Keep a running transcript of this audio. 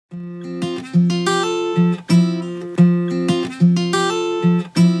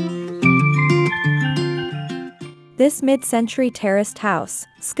This mid-century terraced house,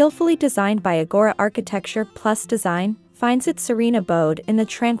 skillfully designed by AGORA Architecture Plus Design, finds its serene abode in the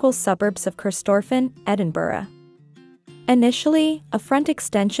tranquil suburbs of Corstorphine, Edinburgh. Initially, a front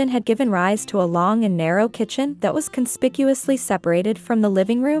extension had given rise to a long and narrow kitchen that was conspicuously separated from the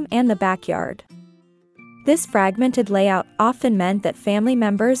living room and the backyard. This fragmented layout often meant that family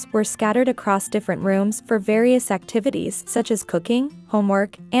members were scattered across different rooms for various activities such as cooking,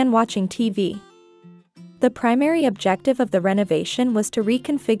 homework, and watching TV. The primary objective of the renovation was to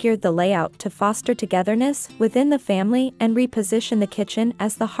reconfigure the layout to foster togetherness within the family and reposition the kitchen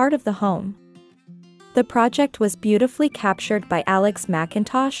as the heart of the home. The project was beautifully captured by Alix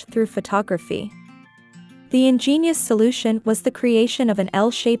Macintosh through photography. The ingenious solution was the creation of an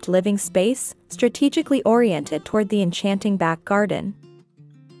L-shaped living space, strategically oriented toward the enchanting back garden.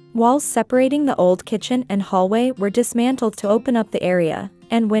 Walls separating the old kitchen and hallway were dismantled to open up the area,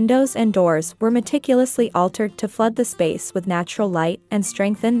 and windows and doors were meticulously altered to flood the space with natural light and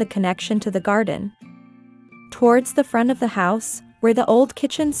strengthen the connection to the garden. Towards the front of the house, where the old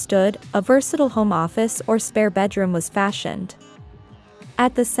kitchen stood, a versatile home office or spare bedroom was fashioned.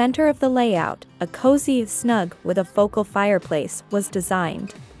 At the center of the layout, a cozy snug with a focal fireplace was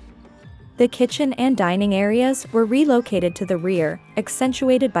designed. The kitchen and dining areas were relocated to the rear,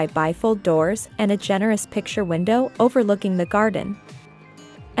 accentuated by bifold doors and a generous picture window overlooking the garden.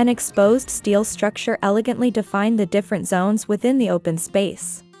 An exposed steel structure elegantly defined the different zones within the open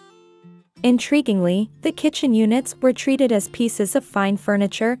space. Intriguingly, the kitchen units were treated as pieces of fine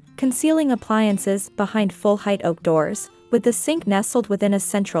furniture, concealing appliances behind full-height oak doors, with the sink nestled within a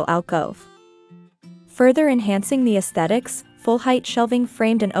central alcove. Further enhancing the aesthetics, full-height shelving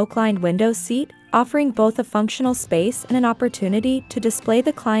framed an oak-lined window seat, offering both a functional space and an opportunity to display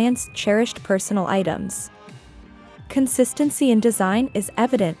the client's cherished personal items. Consistency in design is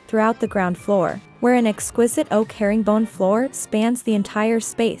evident throughout the ground floor, where an exquisite oak herringbone floor spans the entire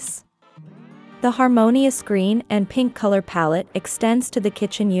space. The harmonious green and pink color palette extends to the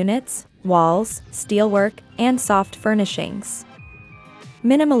kitchen units, walls, steelwork, and soft furnishings.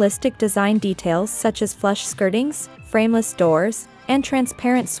 Minimalistic design details such as flush skirtings, frameless doors, and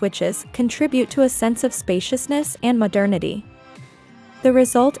transparent switches contribute to a sense of spaciousness and modernity. The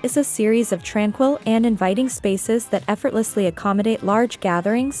result is a series of tranquil and inviting spaces that effortlessly accommodate large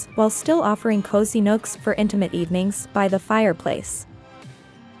gatherings while still offering cozy nooks for intimate evenings by the fireplace.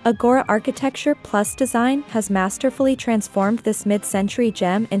 AGORA Architecture Plus Design has masterfully transformed this mid-century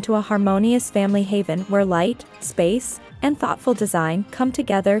gem into a harmonious family haven where light, space, and thoughtful design come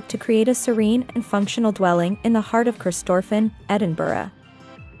together to create a serene and functional dwelling in the heart of Corstorphine, Edinburgh.